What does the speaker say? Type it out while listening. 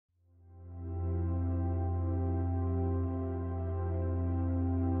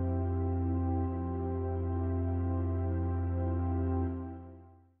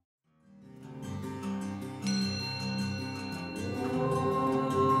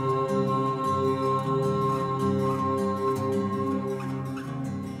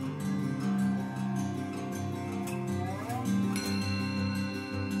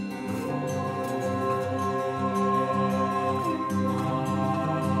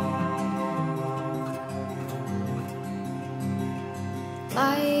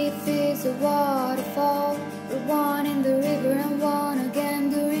Life is a waterfall. We're one in the river and one again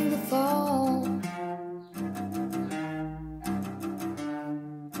during the fall.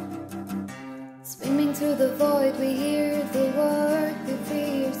 Swimming through the void, we hear the word, we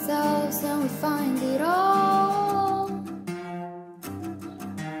free ourselves and we find it all.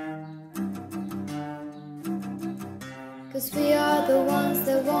 Cause we are the ones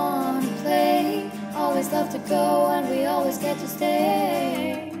that want to play, always love to go and we always get to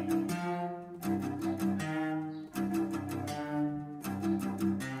stay.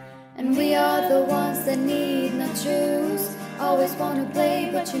 And we are the ones that need not choose, always want to play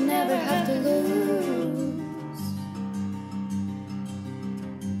but you never have to lose.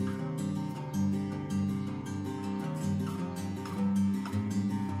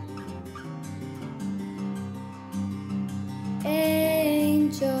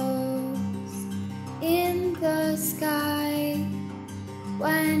 Angels in the sky,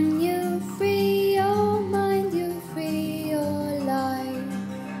 when you free your mind, you free your life.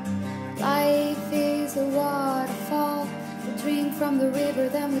 Life is a waterfall, we drink from the river,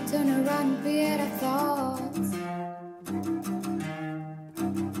 then we turn around and create our thoughts.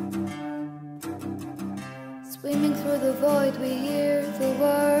 Swimming through the void, we hear the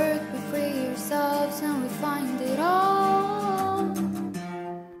word, we free ourselves and we find it all.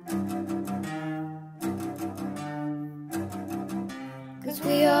 Cause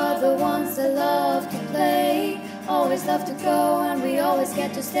we are the ones that love to play, always love to go and we always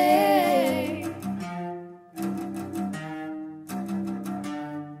get to stay.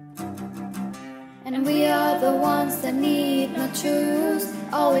 And we are the ones that need not choose,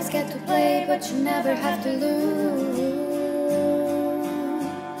 always get to play but you never have to lose.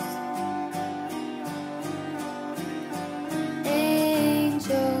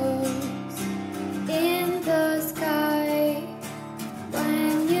 Angels in the sky,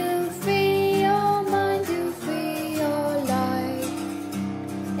 when you free your mind, you free your life.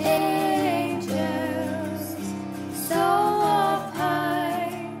 Angels so up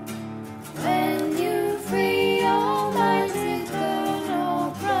high, when you free your mind's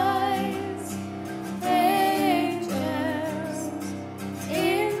eternal prize. Angels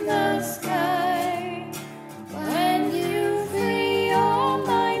in the sky, when you free your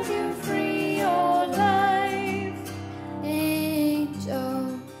mind, you free your life.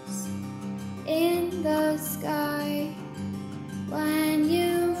 Angels in the sky, when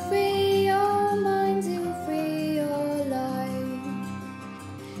you free your mind, you free your life.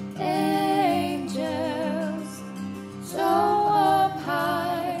 Angels so up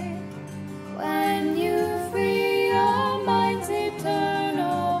high, when you free your mind's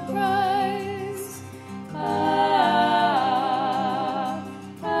eternal prize. Ah,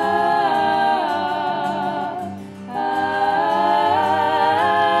 ah, ah,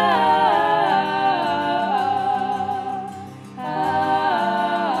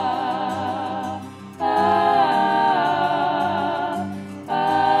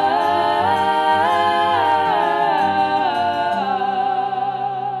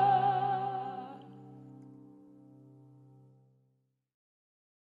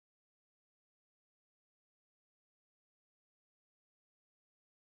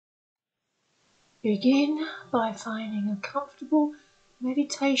 Begin by finding a comfortable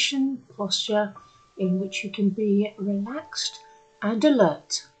meditation posture in which you can be relaxed and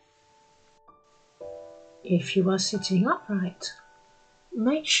alert. If you are sitting upright,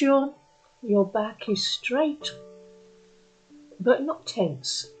 make sure your back is straight but not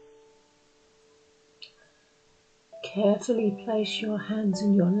tense. Carefully place your hands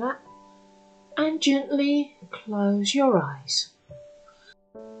in your lap and gently close your eyes.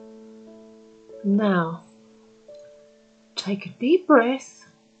 Now, take a deep breath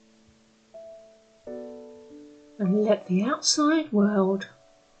and let the outside world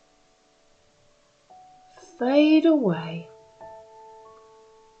fade away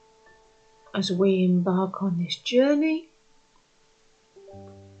as we embark on this journey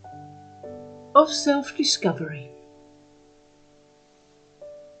of self-discovery.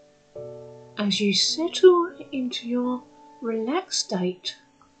 As you settle into your relaxed state,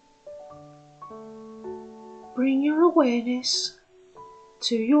 bring your awareness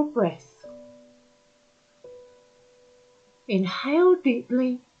to your breath. Inhale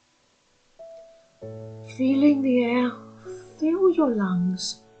deeply, feeling the air fill your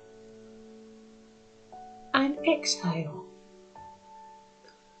lungs, and exhale.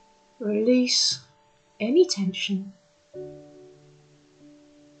 Release any tension.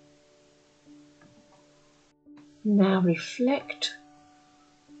 Now reflect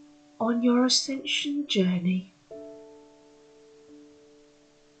on your ascension journey.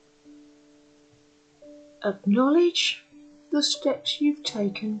 Acknowledge the steps you've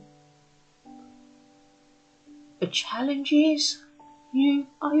taken, the challenges you've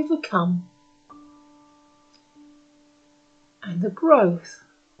overcome, and the growth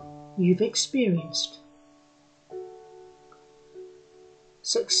you've experienced.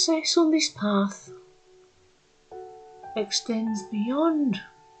 Success on this path extends beyond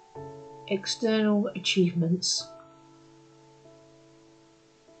external achievements.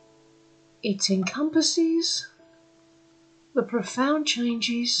 It encompasses the profound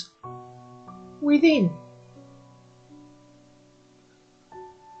changes within.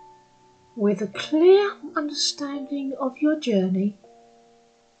 With a clear understanding of your journey,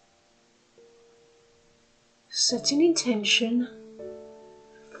 set an intention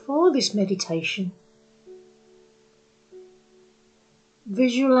for this meditation.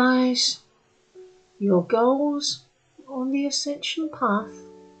 Visualize your goals on the Ascension path,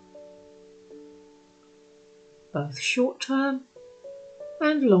 both short-term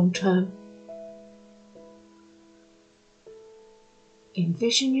and long-term.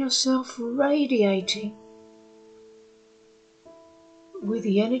 Envision yourself radiating with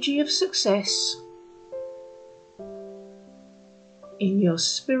the energy of success in your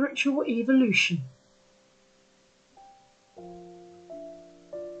spiritual evolution.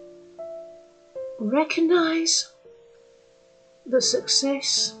 Recognize that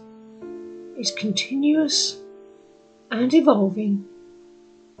success is continuous and evolving,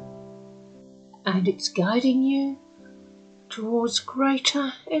 and it's guiding you towards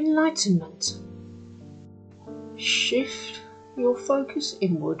greater enlightenment. Shift your focus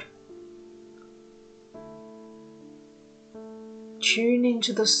inward. Tune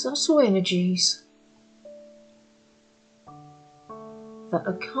into the subtle energies that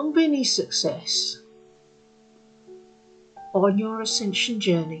accompany success on your ascension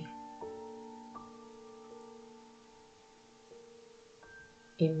journey.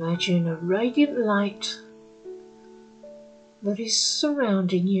 Imagine a radiant light that is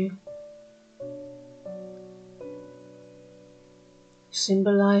surrounding you,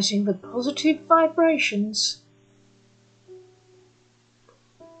 symbolizing the positive vibrations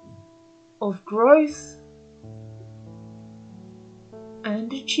of growth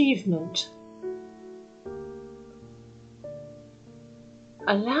and achievement.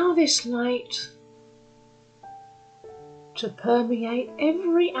 Allow this light to permeate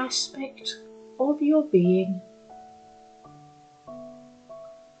every aspect of your being.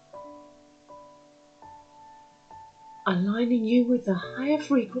 Aligning you with the higher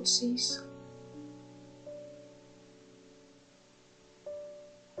frequencies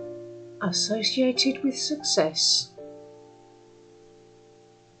associated with success.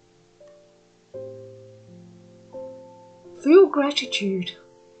 Feel gratitude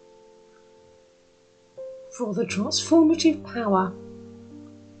for the transformative power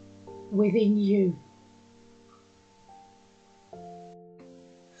within you.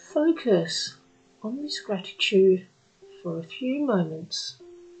 Focus on this gratitude for a few moments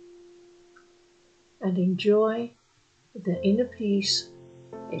and enjoy the inner peace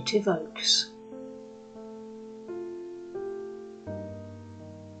it evokes.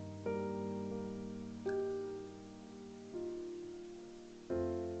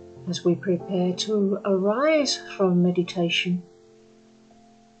 As we prepare to arise from meditation,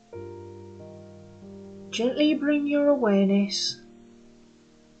 gently bring your awareness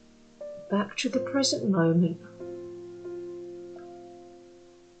back to the present moment.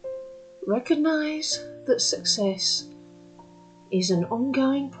 Recognize that success is an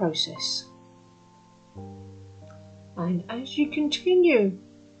ongoing process, and as you continue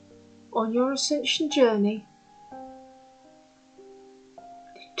on your ascension journey,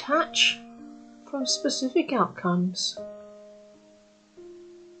 detach from specific outcomes.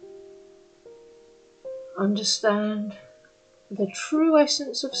 Understand the true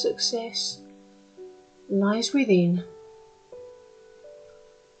essence of success lies within.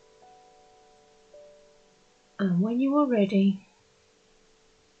 And when you are ready,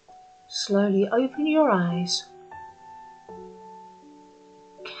 slowly open your eyes,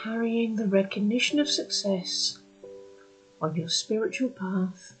 carrying the recognition of success on your spiritual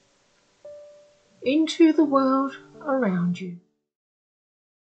path into the world around you.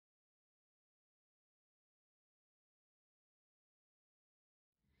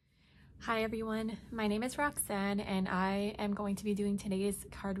 Hi everyone, my name is Roxanne and I am going to be doing today's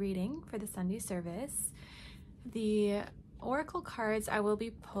card reading for the Sunday service. The oracle cards I will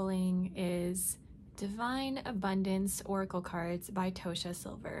be pulling is Divine Abundance Oracle Cards by Tosha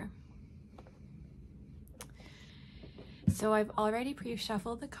Silver. So I've already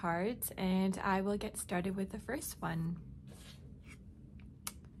pre-shuffled the cards, and I will get started with the first one.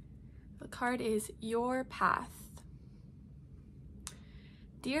 The card is Your Path.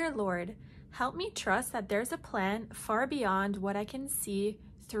 Dear Lord, help me trust that there's a plan far beyond what I can see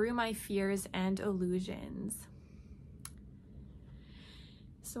through my fears and illusions.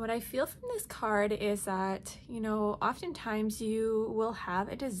 So what I feel from this card is that, oftentimes you will have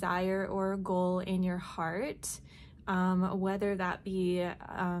a desire or a goal in your heart, whether that be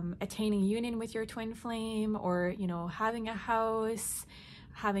attaining union with your twin flame, or, having a house,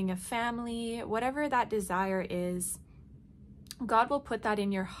 having a family, whatever that desire is. God will put that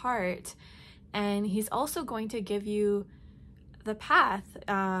in your heart, and He's also going to give you the path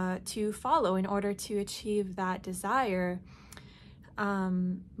to follow in order to achieve that desire.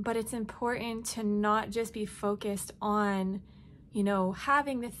 But it's important to not just be focused on,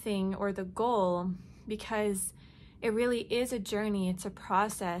 having the thing or the goal, because it really is a journey. It's a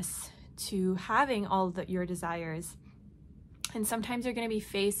process to having all your desires. And sometimes you're going to be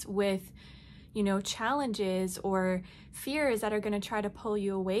faced with, challenges or fears that are going to try to pull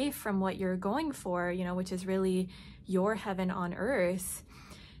you away from what you're going for, which is really your heaven on earth.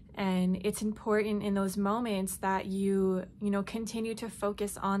 And it's important in those moments that you continue to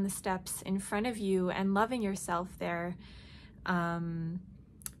focus on the steps in front of you and loving yourself there, and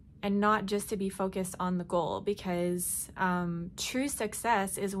not just to be focused on the goal, because true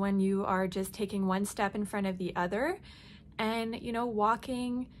success is when you are just taking one step in front of the other and,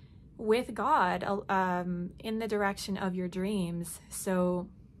 walking with God in the direction of your dreams. So,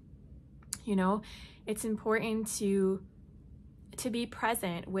 it's important to be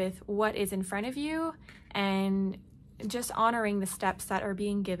present with what is in front of you and just honoring the steps that are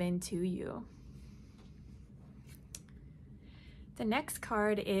being given to you. The next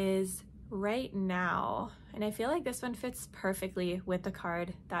card is Right Now, and I feel like this one fits perfectly with the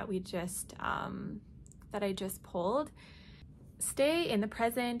card that we just that I just pulled. Stay in the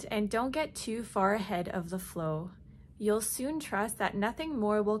present and don't get too far ahead of the flow. You'll soon trust that nothing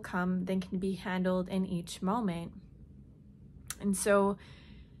more will come than can be handled in each moment. And so,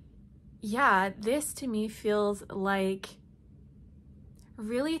 yeah, this to me feels like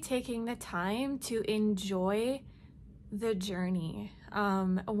really taking the time to enjoy the journey.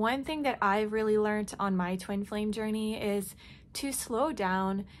 One thing that I've really learned on my twin flame journey is to slow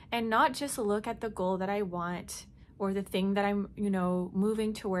down and not just look at the goal that I want or the thing that I'm,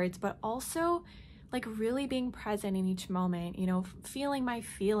 moving towards, but also like really being present in each moment, feeling my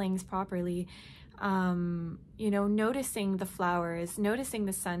feelings properly, noticing the flowers, noticing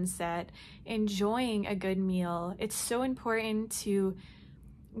the sunset, enjoying a good meal. It's so important to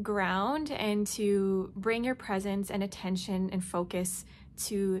ground and to bring your presence and attention and focus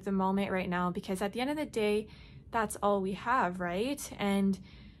to the moment right now, because at the end of the day, that's all we have, right? And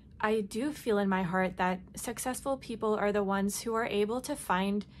I do feel in my heart that successful people are the ones who are able to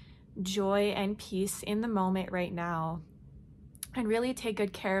find joy and peace in the moment right now and really take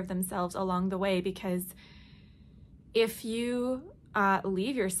good care of themselves along the way, because if you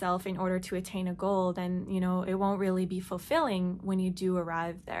leave yourself in order to attain a goal, then, it won't really be fulfilling when you do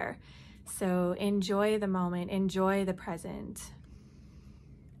arrive there. So enjoy the moment, enjoy the present.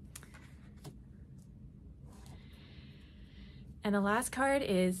 And the last card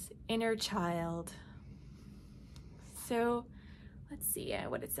is Inner Child. So let's see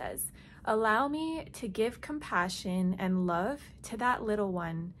what it says. Allow me to give compassion and love to that little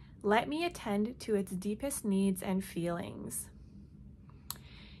one. Let me attend to its deepest needs and feelings.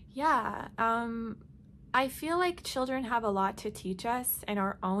 Yeah, I feel like children have a lot to teach us, and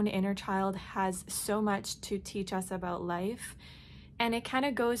our own inner child has so much to teach us about life. And it kind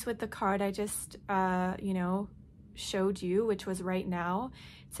of goes with the card I just, showed you, which was Right Now.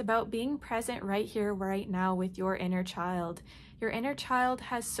 It's about being present right here, right now with your inner child. Your inner child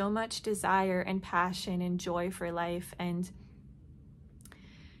has so much desire and passion and joy for life, and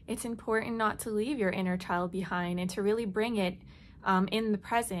it's important not to leave your inner child behind and to really bring it in the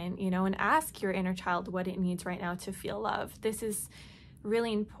present, and ask your inner child what it needs right now to feel loved. This is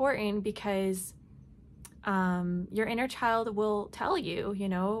really important because your inner child will tell you,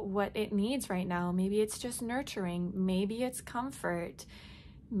 what it needs right now. Maybe it's just nurturing, maybe it's comfort,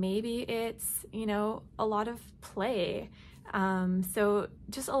 maybe it's, a lot of play. So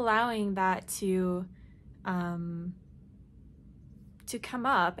just allowing that to come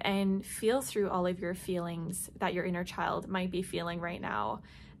up and feel through all of your feelings that your inner child might be feeling right now.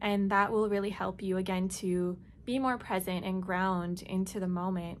 And that will really help you, again, to be more present and ground into the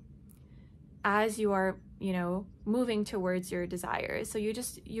moment as you are, moving towards your desires. So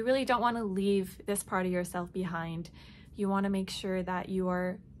you really don't want to leave this part of yourself behind. You want to make sure that you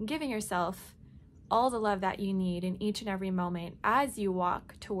are giving yourself all the love that you need in each and every moment as you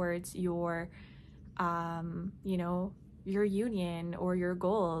walk towards your, your union or your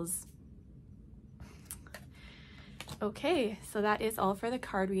goals. Okay, so that is all for the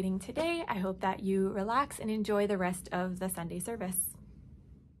card reading today. I hope that you relax and enjoy the rest of the Sunday service.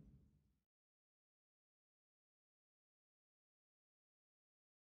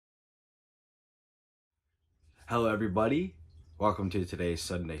 Hello everybody, welcome to today's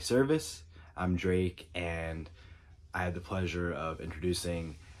Sunday service. I'm Drake and I had the pleasure of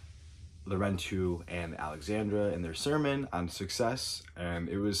introducing Lorentu and Alexandra in their sermon on success, and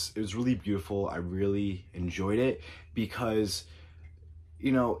it was really beautiful. I really enjoyed it because,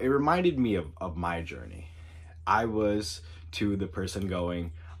 it reminded me of my journey. I was to the person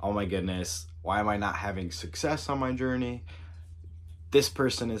going, oh my goodness, why am I not having success on my journey? This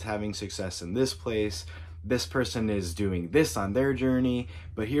person is having success in this place. This person is doing this on their journey,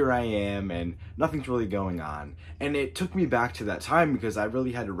 but here I am and nothing's really going on. And it took me back to that time because I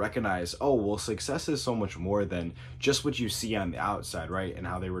really had to recognize, oh, well, success is so much more than just what you see on the outside, right? And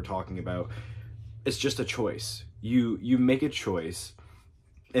how they were talking about, it's just a choice. You make a choice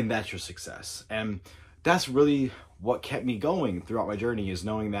and that's your success. And that's really what kept me going throughout my journey, is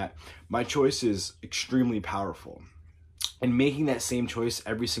knowing that my choice is extremely powerful. And making that same choice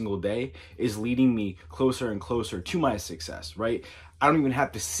every single day is leading me closer and closer to my success, right? I don't even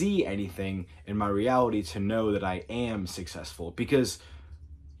have to see anything in my reality to know that I am successful, because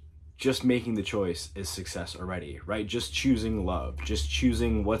just making the choice is success already, right? Just choosing love, just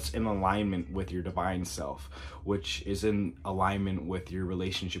choosing what's in alignment with your divine self, which is in alignment with your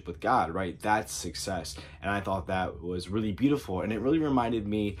relationship with God, right? That's success. And I thought that was really beautiful. And it really reminded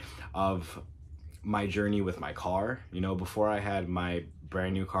me of my journey with my car. Before I had my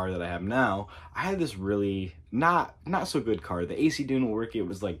brand new car that I have now, I had this really not so good car. The AC didn't work. It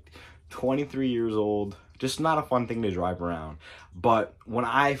was like 23 years old, just not a fun thing to drive around. But when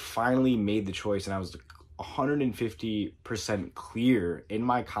I finally made the choice and I was 150% clear in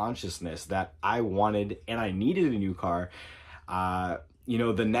my consciousness that I wanted and I needed a new car,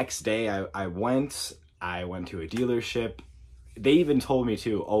 the next day I went to a dealership. They even told me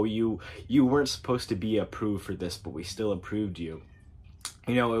too, oh, you weren't supposed to be approved for this, but we still approved you.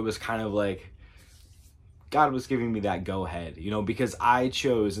 It was kind of like God was giving me that go ahead, because I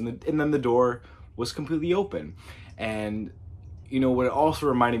chose, and then the door was completely open. And what it also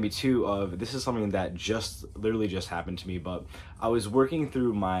reminded me too of, this is something that literally just happened to me, but I was working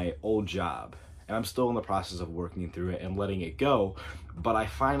through my old job, and I'm still in the process of working through it and letting it go. But I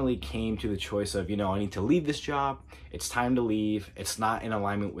finally came to the choice of, I need to leave this job. It's time to leave. It's not in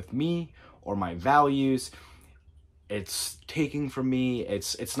alignment with me or my values. It's taking from me.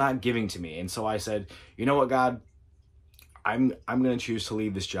 It's not giving to me. And so I said, you know what, God, I'm going to choose to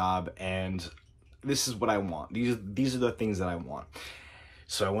leave this job, and this is what I want. These are the things that I want.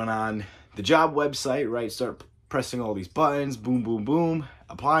 So I went on the job website, right? Start pressing all these buttons, boom, boom, boom,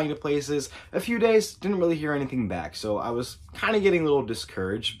 applying to places. A few days, didn't really hear anything back. So I was kind of getting a little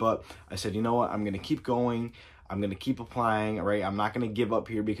discouraged, but I said, you know what, I'm going to keep going. I'm going to keep applying, right? I'm not going to give up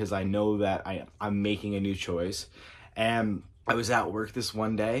here because I know that I'm making a new choice. And I was at work this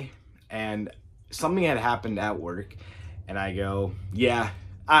one day and something had happened at work, and I go, yeah,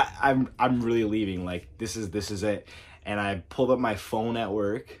 I'm really leaving. Like, this is it. And I pulled up my phone at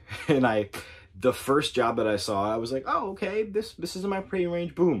work, and the first job that I saw, I was like, oh, okay, this is in my pay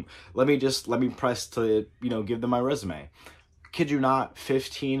range. Boom. Let me press to, give them my resume. Kid you not,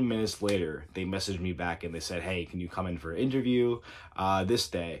 15 minutes later, they messaged me back and they said, hey, can you come in for an interview this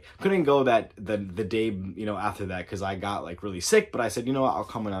day? Couldn't go the day, after that, because I got like really sick, but I said, you know what, I'll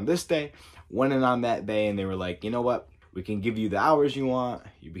come in on this day. Went in on that day, and they were like, you know what, we can give you the hours you want,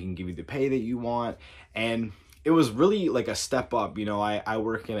 we can give you the pay that you want. And it was really like a step up. I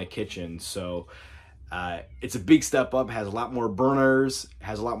work in a kitchen, so it's a big step up. It has a lot more burners,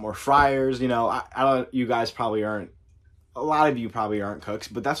 has a lot more fryers. I don't, you guys probably aren't, a lot of you probably aren't cooks,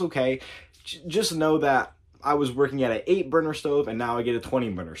 but that's okay. Just know that I was working at an 8-burner stove, and now I get a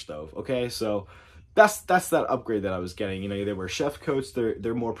 20-burner stove. Okay, so that's that upgrade that I was getting. They were chef coats.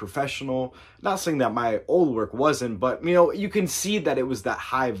 They're more professional. Not saying that my old work wasn't, but you can see that it was that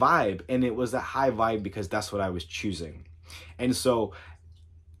high vibe, and it was that high vibe because that's what I was choosing. And so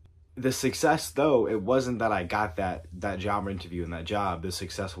the success, though, it wasn't that I got that job interview and that job. The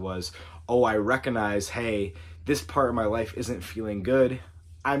success was, oh, I recognize, hey, this part of my life isn't feeling good.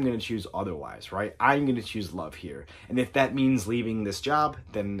 I'm going to choose otherwise, right? I'm going to choose love here. And if that means leaving this job,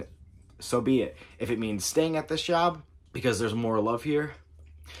 then so be it. If it means staying at this job because there's more love here,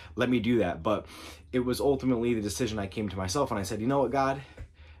 let me do that. But it was ultimately the decision I came to myself, and I said, you know what, God,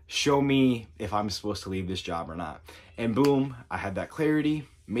 show me if I'm supposed to leave this job or not. And boom, I had that clarity,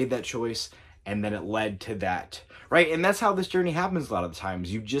 made that choice, and then it led to that, right? And that's how this journey happens a lot of the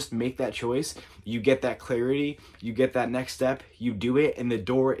times. You just make that choice, you get that clarity, you get that next step, you do it, and the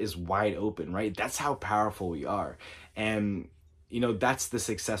door is wide open, right? That's how powerful we are. And, you know, that's the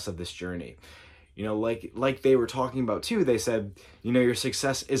success of this journey. You know, like they were talking about too, they said, you know, your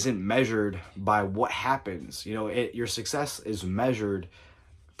success isn't measured by what happens. You know, your success is measured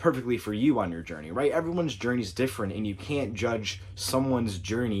perfectly for you on your journey, right? Everyone's journey is different, and you can't judge someone's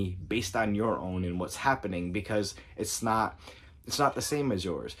journey based on your own and what's happening, because it's not the same as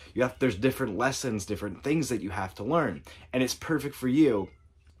yours. There's different lessons, different things that you have to learn, and it's perfect for you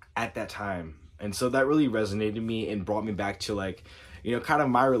at that time. And so that really resonated with me and brought me back to, like, you know, kind of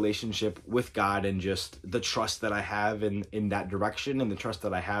my relationship with God, and just the trust that I have in that direction, and the trust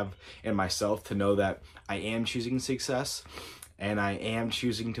that I have in myself to know that I am choosing success, and I am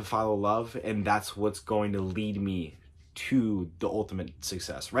choosing to follow love, and that's what's going to lead me to the ultimate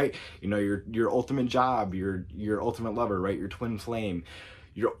success, right? You know, your ultimate job, your ultimate lover, right? Your twin flame,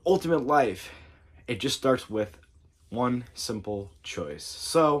 your ultimate life. It just starts with one simple choice.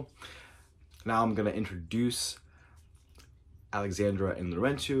 So now I'm going to introduce Alexandra and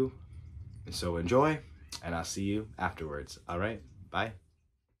Lorenzo. So enjoy, and I'll see you afterwards. All right, bye.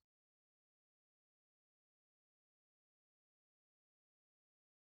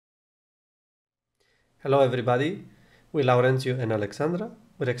 Hello everybody, we're Laurentiu and Alexandra,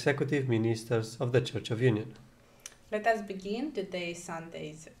 we're executive ministers of the Church of Union. Let us begin today's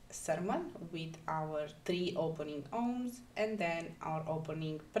Sunday's sermon with our 3 opening ohms and then our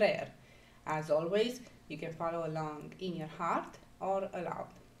opening prayer. As always, you can follow along in your heart or aloud.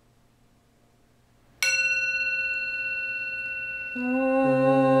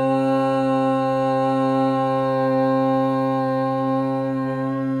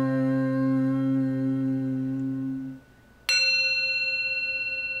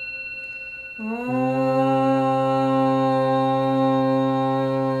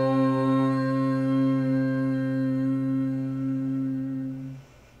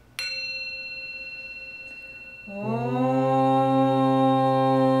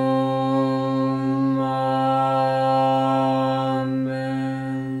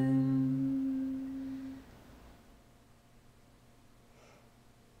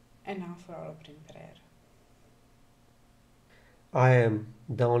 And now for our opening prayer. I am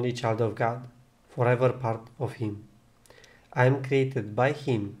the only child of God, forever part of Him. I am created by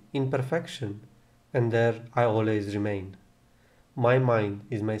Him in perfection, and there I always remain. My mind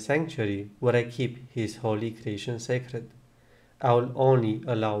is my sanctuary where I keep His holy creation sacred. I will only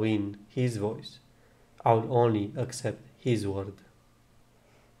allow in His voice. I will only accept His word.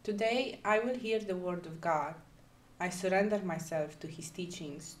 Today I will hear the word of God. I surrender myself to His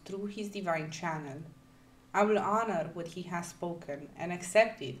teachings through His divine channel. I will honor what He has spoken and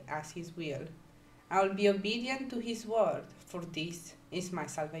accept it as His will. I will be obedient to His word, for this is my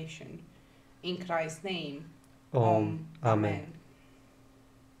salvation. In Christ's name, Amen.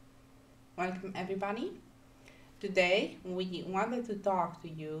 Welcome everybody. Today we wanted to talk to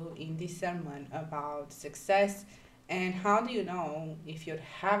you in this sermon about success, and how do you know if you're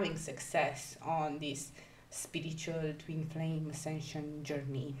having success on this spiritual twin flame ascension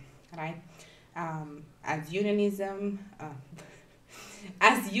journey, right? As unionists,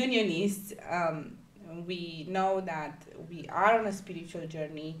 we know that we are on a spiritual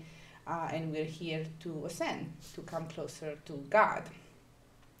journey, and we're here to ascend, to come closer to God.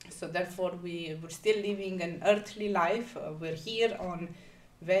 So therefore we're still living an earthly life. We're here on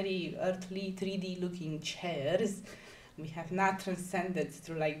very earthly 3D looking chairs. We have not transcended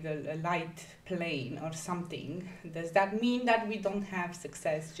through like the light plane or something. Does that mean that we don't have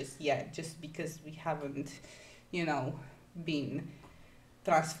success just yet, just because we haven't, been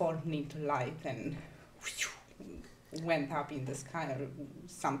transformed into light and went up in the sky or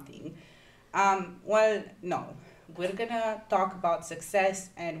something? Well, no. We're gonna talk about success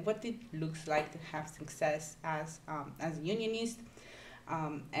and what it looks like to have success as a unionist,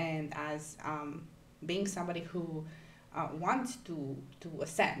 and as being somebody who wants to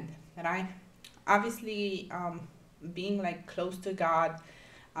ascend, right? Obviously, being like close to God,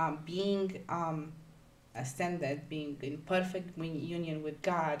 being ascended, being in perfect union with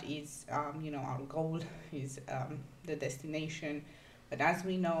God is, our goal, is the destination. But as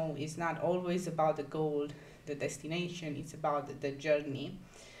we know, it's not always about the goal, the destination, it's about the journey.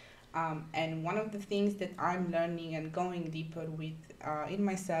 And one of the things that I'm learning and going deeper with in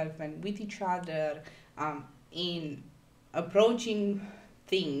myself and with each other, in approaching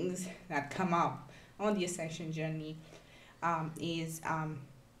things that come up on the ascension journey is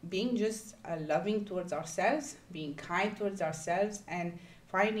being just loving towards ourselves, being kind towards ourselves, and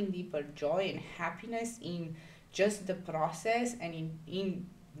finding deeper joy and happiness in just the process and in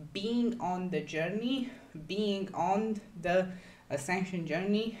being on the journey, being on the ascension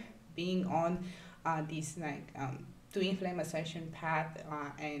journey, being on this twin flame ascension path,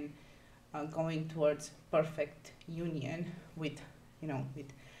 and going towards perfect union with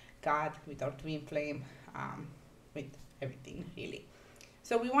God, with our twin flame, with everything really.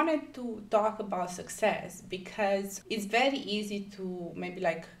 So we wanted to talk about success because it's very easy to maybe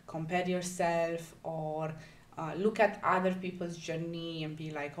compare yourself or look at other people's journey and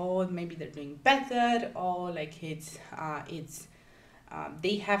be like, oh, maybe they're doing better, or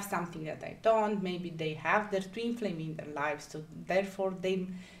they have something that I don't. Maybe they have their twin flame in their lives, so therefore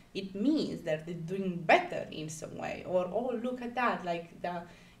it means that they're doing better in some way. Or, oh, look at that,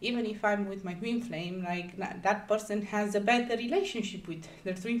 even if I'm with my twin flame, that person has a better relationship with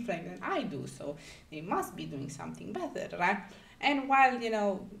their twin flame than I do, so they must be doing something better, right? And while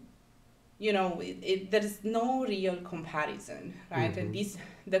there's no real comparison, right? And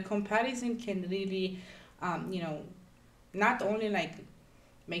the comparison can really, not only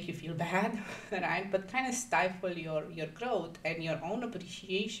make you feel bad, right? But kind of stifle your growth and your own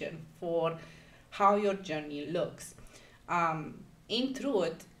appreciation for how your journey looks. In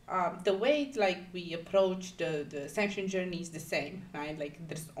truth, the way we approach the ascension journey is the same, right?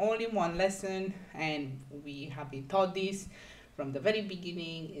 There's only one lesson, and we have been taught this from the very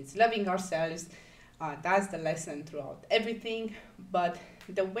beginning. It's loving ourselves. That's the lesson throughout everything. But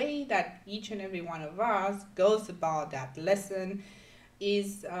the way that each and every one of us goes about that lesson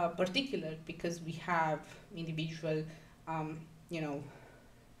is particular, because we have individual,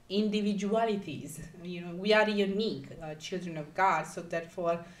 individualities. We are unique children of God. So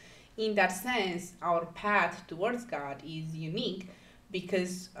therefore, in that sense, our path towards God is unique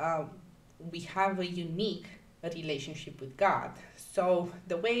because we have a unique relationship with God. So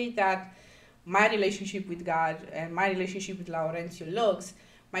the way that my relationship with God and my relationship with Laurencio looks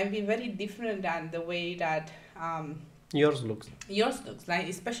might be very different than the way that yours looks,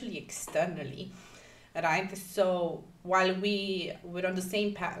 especially externally, right? So while we're on the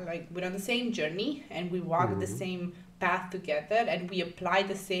same path, we're on the same journey, and we walk the same path together, and we apply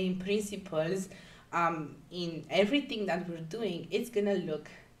the same principles in everything that we're doing, it's gonna look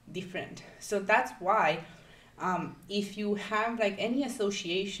different. So that's why if you have any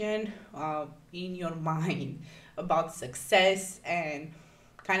association in your mind about success and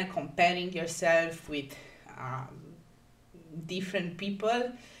kind of comparing yourself with different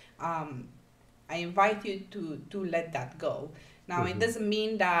people, I invite you to let that go. Now, it doesn't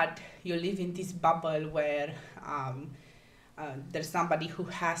mean that you live in this bubble where there's somebody who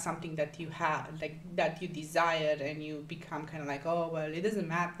has something that you have, that you desire, and you become kind of oh, well, it doesn't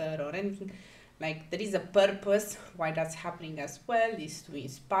matter or anything. There is a purpose why that's happening as well, is to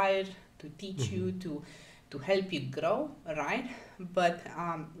inspire, to teach you, to help you grow, right? But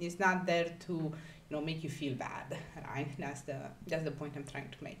it's not there to make you feel bad, right? That's the point I'm trying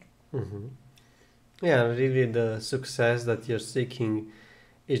to make. Yeah, really the success that you're seeking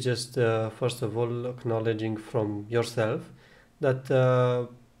is just first of all acknowledging from yourself that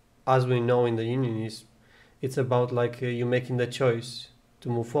as we know in the Unionists, it's about you making the choice to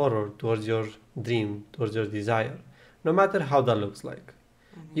move forward towards your dream, towards your desire, no matter how that looks like.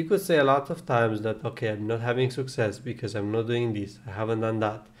 You could say a lot of times that, okay, I'm not having success because I'm not doing this, I haven't done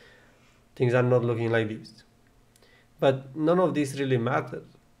that, things are not looking like this. But none of this really matters,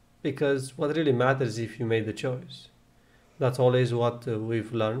 because what really matters is if you made the choice. That's always what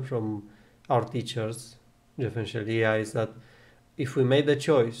we've learned from our teachers, Jeff and Shaleia, is that if we made the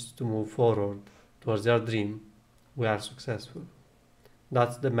choice to move forward towards our dream, we are successful.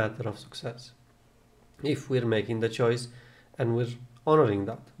 That's the matter of success. If we're making the choice and we're honoring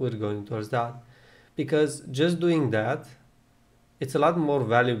that, we're going towards that. Because just doing that, it's a lot more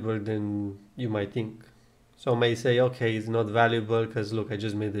valuable than you might think. Some may say, okay, it's not valuable because look, I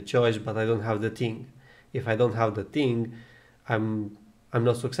just made the choice, but I don't have the thing. If I don't have the thing, I'm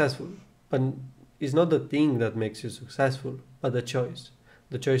not successful. But it's not the thing that makes you successful, but the choice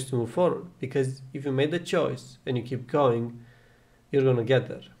to move forward. Because if you made the choice and you keep going, you're going to get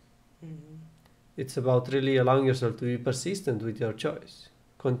there. It's about really allowing yourself to be persistent with your choice,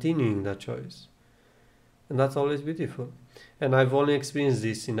 continuing that choice. And that's always beautiful. And I've only experienced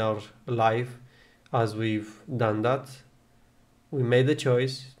this in our life as we've done that. We made the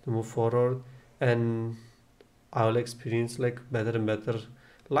choice to move forward, and I'll experience better and better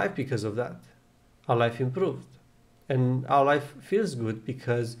life because of that. Our life improved. And our life feels good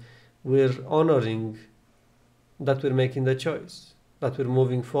because we're honoring that we're making the choice, that we're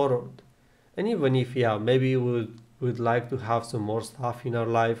moving forward. And even if, yeah, maybe we would like to have some more stuff in our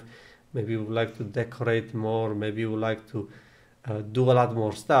life, maybe we would like to decorate more, maybe we would like to do a lot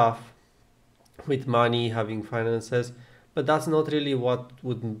more stuff with money, having finances, but that's not really what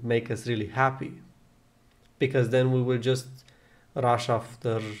would make us really happy, because then we will just rush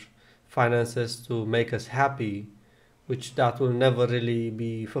after finances to make us happy, which that will never really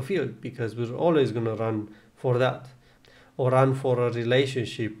be fulfilled, because we're always going to run for that, or run for a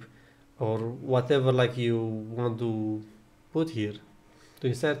relationship, or whatever like you want to put here, to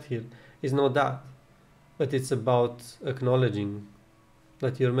insert here, is not that, but it's about acknowledging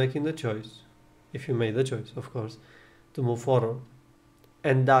that you're making the choice, if you made the choice, of course, to move forward.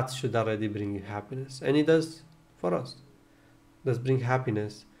 And that should already bring you happiness. And it does for us. It does bring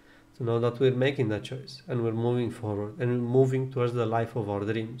happiness to know that we're making that choice and we're moving forward and we're moving towards the life of our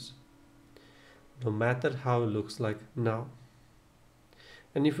dreams, no matter how it looks like now.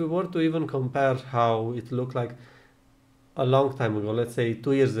 And if we were to even compare how it looked like a long time ago, let's say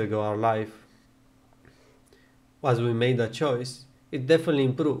 2 years ago, our life, as we made that choice, it definitely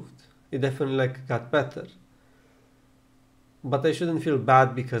improved. It definitely got better. But I shouldn't feel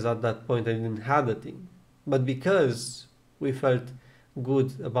bad because at that point I didn't have the thing. But because we felt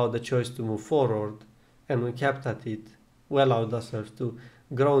good about the choice to move forward and we kept at it, we allowed ourselves to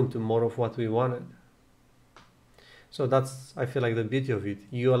grow into more of what we wanted. So that's, I feel like, the beauty of it.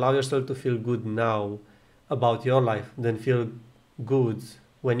 You allow yourself to feel good now about your life, then feel good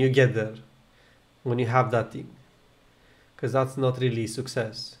when you get there, when you have that thing. Because that's not really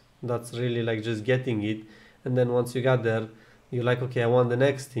success. That's really like just getting it. And then once you got there, you're like, okay, I want the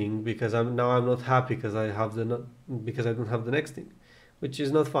next thing because I'm not happy because because I don't have the next thing, which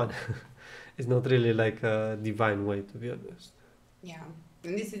is not fun. It's not really like a divine way, to be honest. Yeah,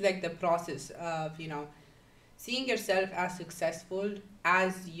 and this is like the process of, seeing yourself as successful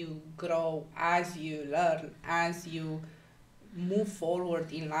as you grow, as you learn, as you move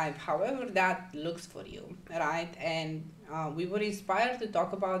forward in life, however that looks for you, right? And we were inspired to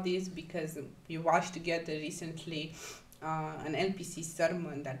talk about this because we watched together recently an LPC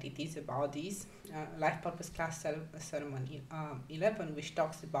sermon that it is about this, Life Purpose Class Sermon 11, which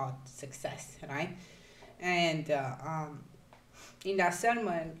talks about success, right? And in that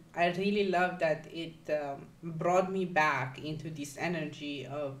sermon, I really love that it brought me back into this energy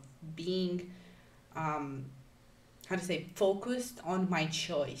of being, focused on my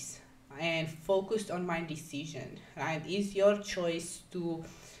choice and focused on my decision, right? Is your choice to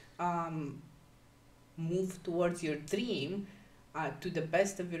move towards your dream to the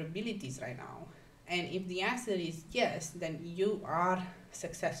best of your abilities right now? And if the answer is yes, then you are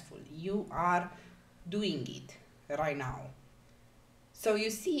successful. You are doing it right now. So you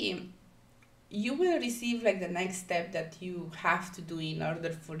see, you will receive like the next step that you have to do in order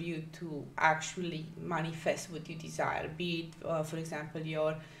for you to actually manifest what you desire, be it, for example,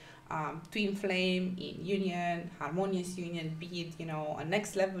 your twin flame in union, harmonious union, be it, a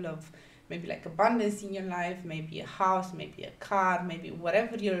next level of maybe like abundance in your life, maybe a house, maybe a car, maybe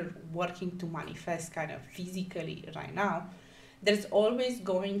whatever you're working to manifest kind of physically right now, there's always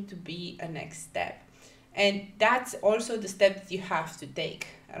going to be a next step. And that's also the step that you have to take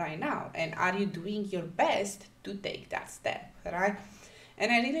right now. And are you doing your best to take that step, right?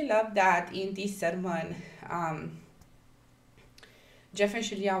 And I really love that in this sermon, Jeff and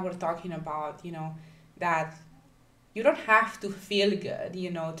Shaleia were talking about, that you don't have to feel good,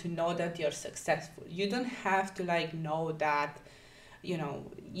 to know that you're successful. You don't have to know that, you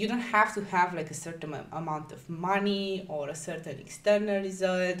don't have to have like a certain amount of money or a certain external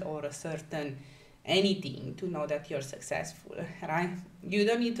result or a certain anything to know that you're successful, right? You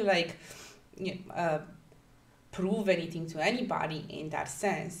don't need to prove anything to anybody in that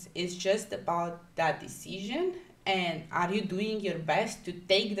sense. It's just about that decision, and are you doing your best to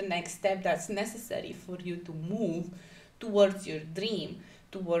take the next step that's necessary for you to move towards your dream,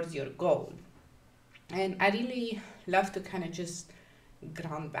 towards your goal. And I really love to kind of just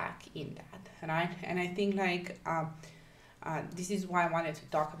ground back in that, right? And I think this is why I wanted to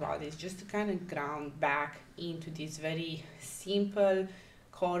talk about this, just to kind of ground back into this very simple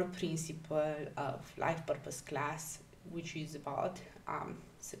core principle of Life Purpose Class, which is about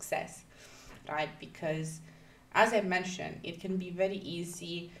success, right? Because as I mentioned, it can be very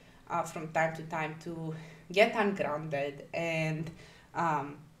easy from time to time to get ungrounded and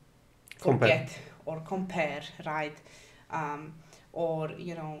forget or compare, right? Or,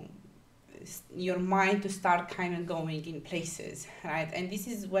 your mind to start kind of going in places, right? And this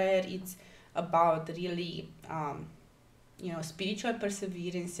is where it's about really spiritual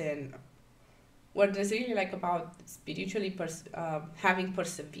perseverance, and what is really like about spiritually having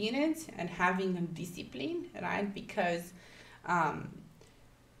perseverance and having a discipline, right? Because I'm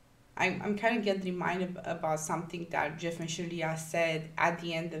kind of get reminded about something that Jeff and Shaleia said at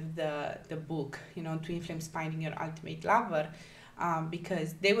the end of the book, Twin Flames Finding Your Ultimate Lover,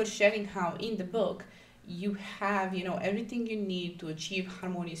 because they were sharing how in the book you have, everything you need to achieve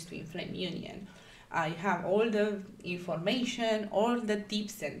harmonious twin flame union. You have all the information, all the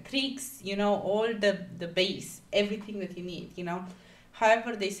tips and tricks, all the base, everything that you need,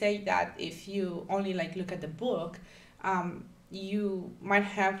 However, they say that if you only look at the book, you might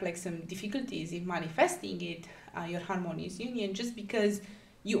have some difficulties in manifesting it, your harmonious union, just because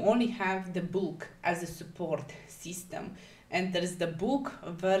you only have the book as a support system. And there's the book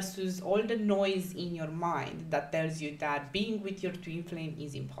versus all the noise in your mind that tells you that being with your twin flame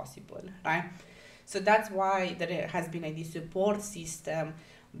is impossible, right? So that's why there has been this support system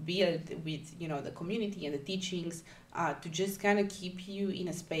built with, the community and the teachings to just kind of keep you in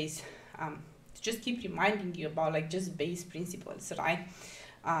a space, to just keep reminding you about just base principles, right?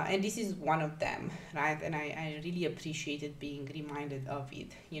 And this is one of them, right? And I really appreciated being reminded of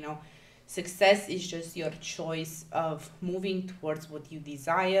it, Success is just your choice of moving towards what you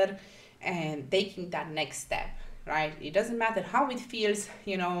desire and taking that next step, right? It doesn't matter how it feels,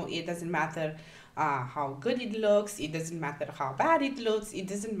 it doesn't matter how good it looks, it doesn't matter how bad it looks, it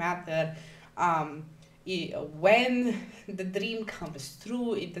doesn't matter when the dream comes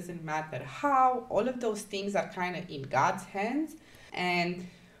through, it doesn't matter how. All of those things are kind of in God's hands, and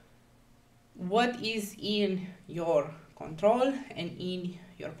what is in your control and in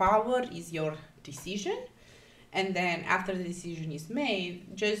your power is your decision. And then after the decision is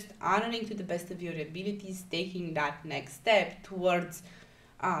made, just honoring to the best of your abilities, taking that next step towards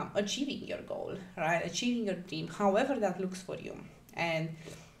achieving your goal, right? Achieving your dream, however that looks for you. And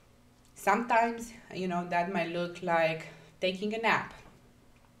sometimes, that might look like taking a nap.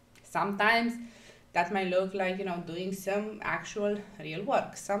 Sometimes that might look like, doing some actual real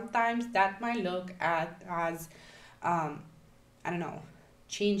work. Sometimes that might look as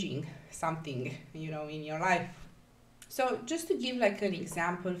changing something, in your life. So just to give an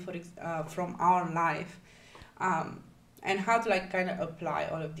example from our life, and how to kind of apply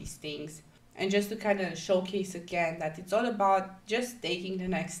all of these things, and just to kind of showcase again that it's all about just taking the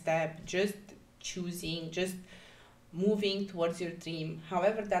next step, just choosing, just moving towards your dream,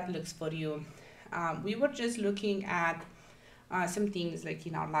 however that looks for you. We were just looking at some things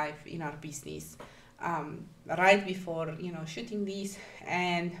in our life, in our business, right before shooting this,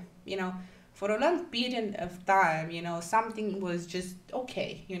 and for a long period of time, something was just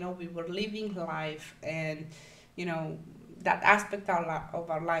okay, we were living life, and that aspect of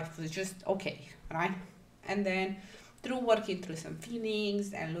our life was just okay, right? And then through working through some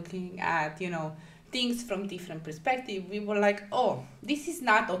feelings and looking at things from different perspectives, we were like, oh, this is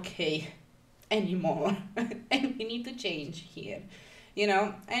not okay anymore and we need to change here,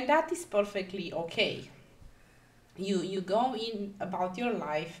 and that is perfectly okay. You go in about your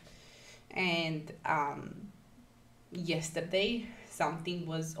life, and yesterday something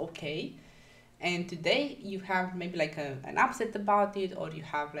was okay, and today you have maybe an upset about it, or you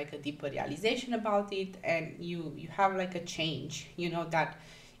have a deeper realization about it, and you have a change, that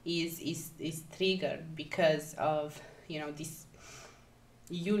is triggered because of this,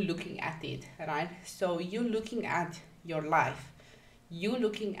 you looking at it, right? So you looking at your life, you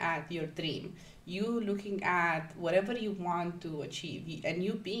looking at your dream, you looking at whatever you want to achieve, and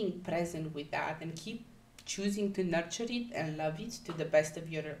you being present with that and keep choosing to nurture it and love it to the best of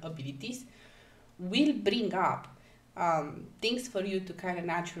your abilities, will bring up things for you to kind of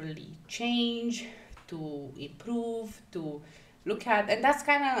naturally change, to improve, to look at. And that's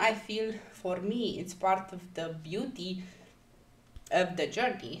kind of, I feel, for me, it's part of the beauty of the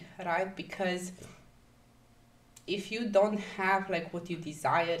journey, right? Because if you don't have what you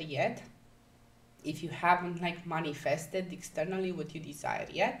desire yet, if you haven't manifested externally what you desire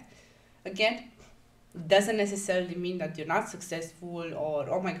yet, again, doesn't necessarily mean that you're not successful, or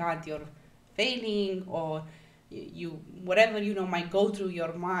oh my god, you're failing, or you whatever might go through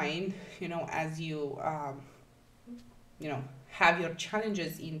your mind as you have your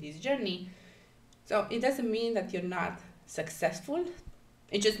challenges in this journey. So it doesn't mean that you're not successful,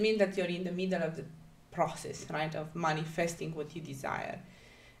 it just means that you're in the middle of the process, right, of manifesting what you desire,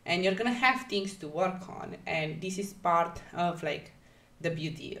 and you're gonna have things to work on. And this is part of the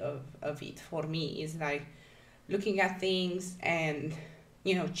beauty of it for me, is looking at things and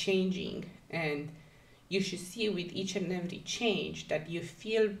changing, and you should see with each and every change that you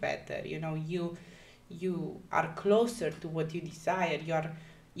feel better, you you are closer to what you desire.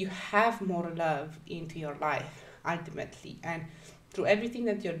 You have more love into your life ultimately, and through everything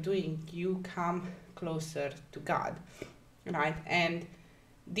that you're doing, you come closer to God, right? And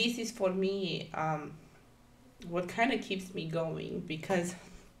this is for me what kind of keeps me going, because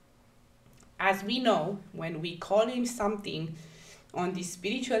as we know, when we call in something on this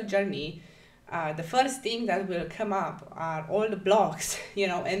spiritual journey, the first thing that will come up are all the blocks,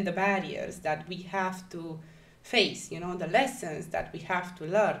 and the barriers that we have to face, the lessons that we have to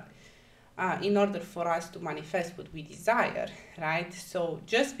learn in order for us to manifest what we desire, right? So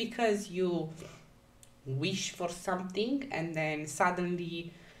just because you wish for something and then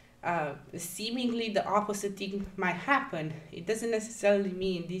suddenly seemingly the opposite thing might happen, it doesn't necessarily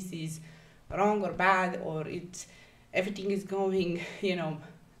mean this is wrong or bad, or everything is going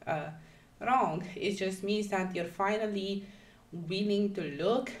wrong. It just means that you're finally willing to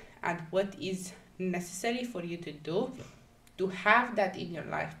look at what is necessary for you to do to have that in your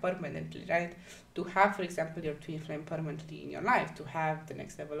life permanently, right? To have, for example, your twin flame permanently in your life, to have the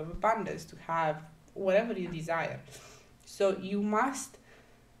next level of abundance, to have whatever you desire. So you must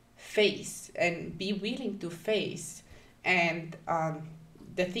face and be willing to face and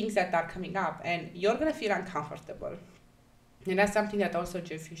the things that are coming up, and you're going to feel uncomfortable. And that's something that also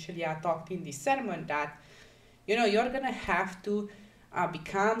Jeff Shaleia talked in this sermon, that you're going to have to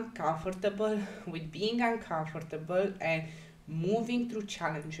become comfortable with being uncomfortable and moving through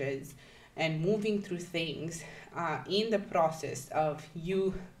challenges and moving through things in the process of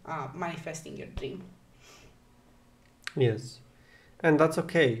you manifesting your dream. Yes, and that's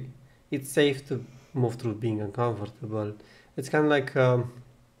okay. It's safe to move through being uncomfortable. It's kind of like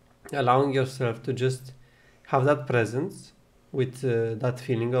allowing yourself to just have that presence with that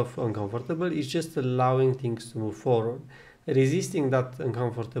feeling of uncomfortable. It's just allowing things to move forward. Resisting that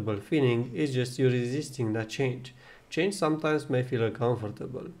uncomfortable feeling is just you resisting that change. Change sometimes may feel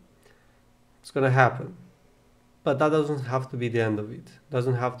uncomfortable. It's gonna happen, but that doesn't have to be the end of it.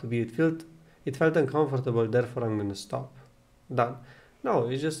 Doesn't have to be. It felt uncomfortable, therefore I'm gonna stop. Done. No,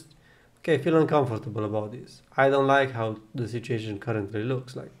 it's just okay. I feel uncomfortable about this. I don't like how the situation currently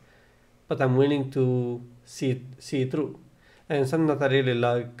looks like, but I'm willing to see it through. And something that I really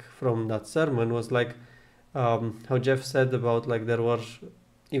like from that sermon was like how Jeff said about like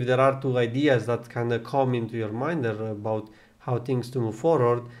if there are two ideas that kind of come into your mind there about how things to move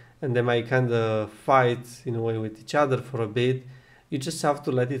forward, and they might kind of fight in a way with each other for a bit, you just have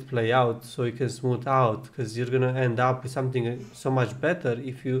to let it play out so you can smooth out, because you're going to end up with something so much better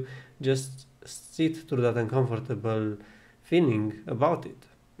if you just sit through that uncomfortable feeling about it,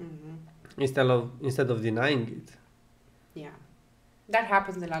 instead of denying it. Yeah, that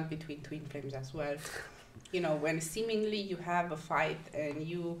happens a lot between twin flames as well. When seemingly you have a fight and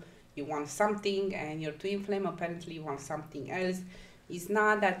you want something and your twin flame apparently wants something else. It's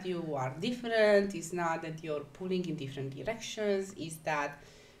not that you are different, it's not that you're pulling in different directions, it's that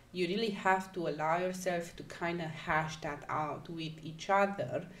you really have to allow yourself to kind of hash that out with each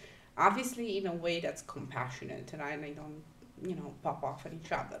other, obviously in a way that's compassionate, right? And I don't, pop off at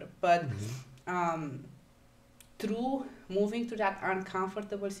each other. But through moving through that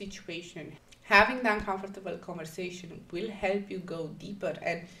uncomfortable situation, having the uncomfortable conversation will help you go deeper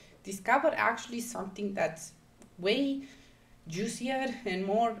and discover actually something that's way juicier and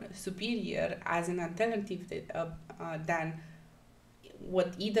more superior as an alternative than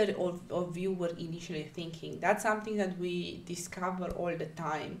what either of you were initially thinking. That's something that we discover all the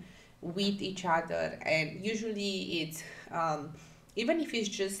time with each other, and usually it's even if it's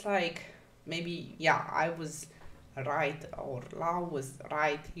just like maybe I was right or Lau was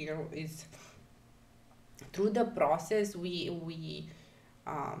right, is through the process we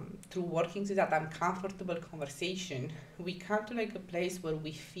through working through that uncomfortable conversation, we come to like a place where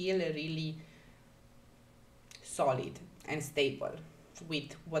we feel really solid and stable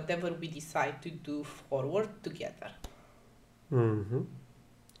with whatever we decide to do forward together.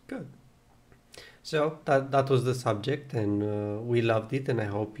 Good. So that was the subject, and we loved it, and I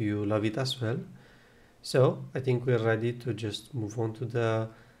hope you love it as well. So I think we're ready to just move on to the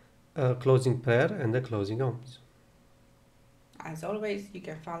closing prayer and the closing homes. As always, you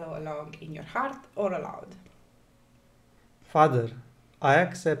can follow along in your heart or aloud. Father, I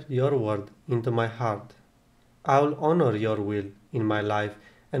accept your word into my heart. I will honor your will in my life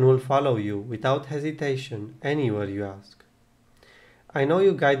and will follow you without hesitation anywhere you ask. I know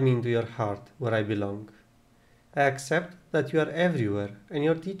you guide me into your heart where I belong. I accept that you are everywhere and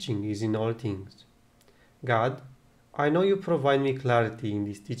your teaching is in all things. God, I know you provide me clarity in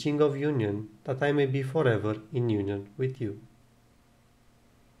this teaching of union, that I may be forever in union with you.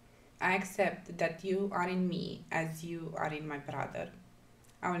 I accept that you are in me as you are in my brother.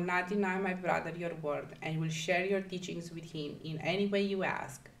 I will not deny my brother your word, and will share your teachings with him in any way you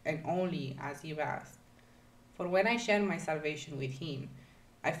ask, and only as you ask. For when I share my salvation with him,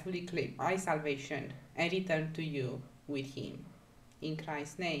 I fully claim my salvation and return to you with him. In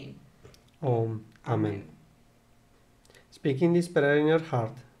Christ's name. Amen. Speaking this prayer in your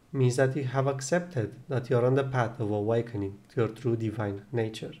heart means that you have accepted that you are on the path of awakening to your true divine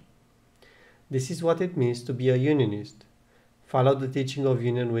nature. This is what it means to be a unionist. Follow the teaching of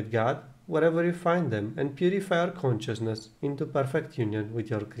union with God wherever you find them and purify our consciousness into perfect union with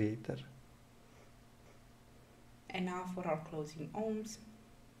your Creator. And now for our closing ohms.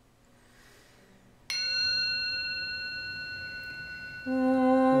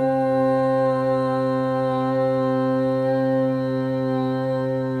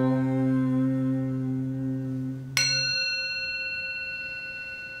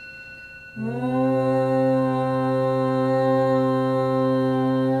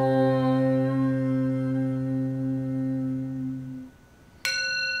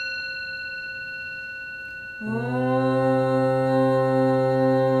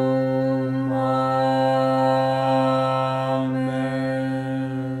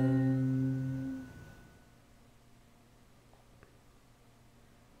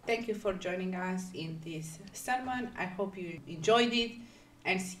 Thank you for joining us in this sermon. I hope you enjoyed it,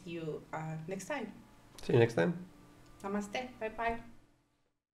 and see you next time. See you next time. Namaste. Bye-bye.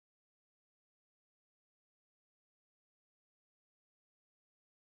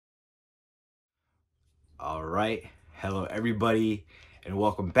 All right. Hello, everybody, and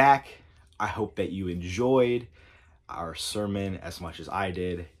welcome back. I hope that you enjoyed our sermon as much as I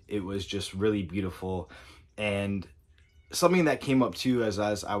did. It was just really beautiful. And something that came up too as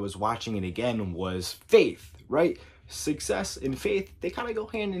I was watching it again was faith, right? Success and faith, they kind of go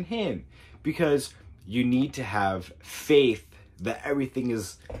hand in hand, because you need to have faith that everything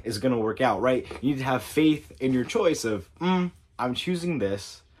is going to work out, right? You need to have faith in your choice of, I'm choosing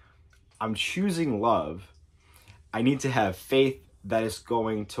this. I'm choosing love. I need to have faith that is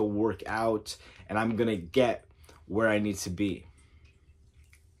going to work out, and I'm going to get where I need to be.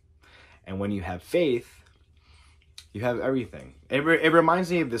 And when you have faith, you have everything. It reminds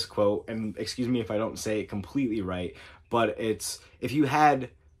me of this quote, and excuse me if I don't say it completely right, but it's, if you had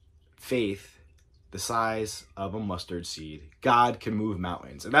faith the size of a mustard seed, God can move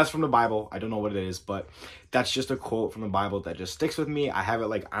mountains. And that's from the Bible. I don't know what it is, but that's just a quote from the Bible that just sticks with me. I have it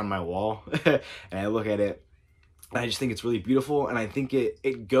like on my wall and I look at it and I just think it's really beautiful. And I think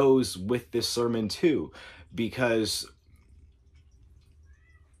it goes with this sermon too, because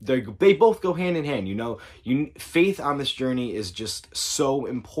they both go hand in hand. You know, faith on this journey is just so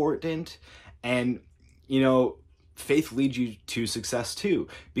important. And, you know, faith leads you to success too,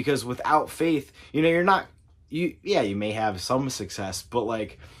 because without faith, you know, you may have some success, but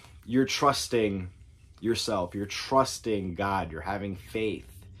like, you're trusting yourself, you're trusting God, you're having faith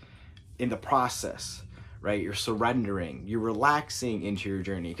in the process, right? You're surrendering, you're relaxing into your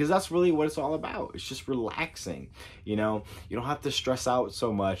journey, because that's really what it's all about. It's just relaxing. You know, you don't have to stress out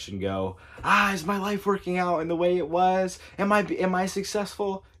so much and go, is my life working out in the way it was? Am I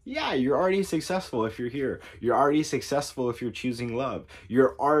successful? Yeah, you're already successful if you're here. You're already successful if you're choosing love.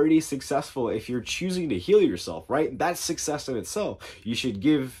 You're already successful if you're choosing to heal yourself, right? That's success in itself. You should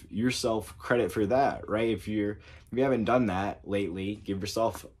give yourself credit for that, right? If you haven't done that lately, give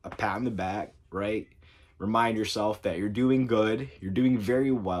yourself a pat on the back, right? Remind yourself that you're doing good, you're doing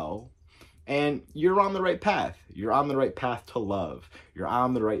very well, and you're on the right path. You're on the right path to love. You're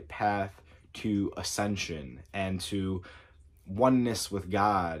on the right path to ascension and to oneness with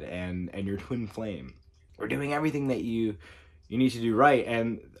God and your twin flame. We're doing everything that you need to do right.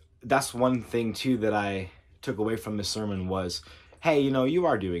 And that's one thing too that I took away from this sermon was, hey, you know, you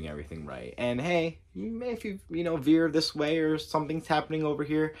are doing everything right. And hey, if you veer this way or something's happening over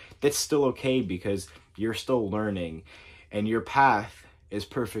here, that's still okay, because you're still learning and your path is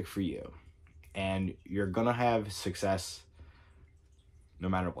perfect for you. And you're gonna have success no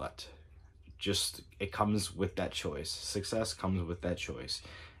matter what. Just, it comes with that choice. Success comes with that choice,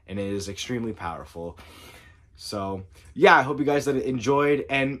 and it is extremely powerful. So yeah, I hope you guys enjoyed,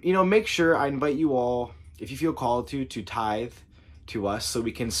 and you know, make sure I invite you all, if you feel called to tithe to us, so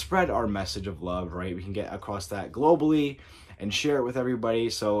we can spread our message of love, right? We can get across that globally and share it with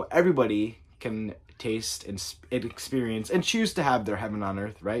everybody, so everybody can taste, and experience, and choose to have their heaven on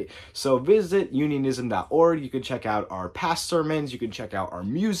earth, right? So visit unionism.org. You can check out our past sermons, you can check out our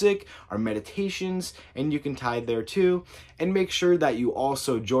music, our meditations, and you can tithe there too. And make sure that you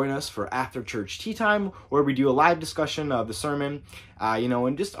also join us for after church tea time, where we do a live discussion of the sermon,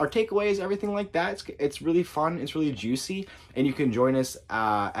 and just our takeaways, everything like that. It's really fun, it's really juicy, and you can join us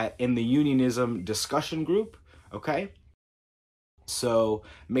in the Unionism discussion group, okay? So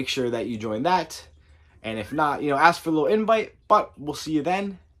make sure that you join that. And if not, ask for a little invite, but we'll see you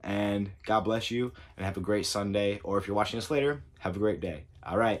then. And God bless you and have a great Sunday. Or if you're watching this later, have a great day.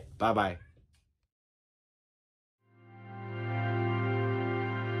 All right. Bye-bye.